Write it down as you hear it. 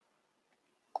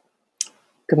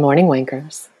Good morning,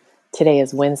 Wankers. Today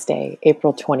is Wednesday,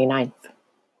 April 29th.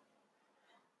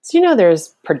 So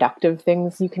there's productive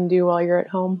things you can do while you're at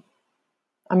home?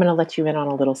 I'm going to let you in on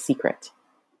a little secret.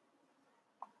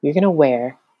 You're going to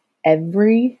wear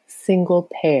every single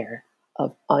pair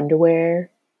of underwear,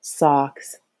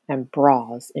 socks, and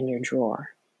bras in your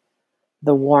drawer.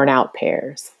 The worn out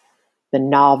pairs, the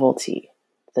novelty,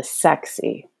 the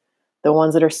sexy, the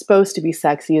ones that are supposed to be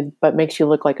sexy but makes you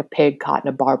look like a pig caught in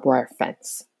a barbed wire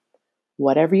fence.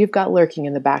 Whatever you've got lurking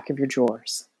in the back of your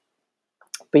drawers.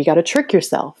 But you got to trick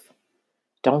yourself.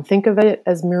 Don't think of it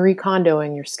as Marie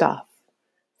Kondoing your stuff.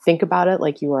 Think about it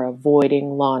like you are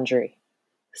avoiding laundry.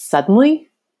 Suddenly,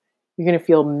 you're going to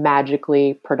feel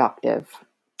magically productive.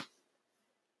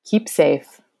 Keep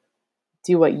safe.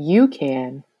 Do what you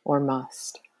can or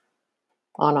must.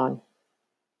 On.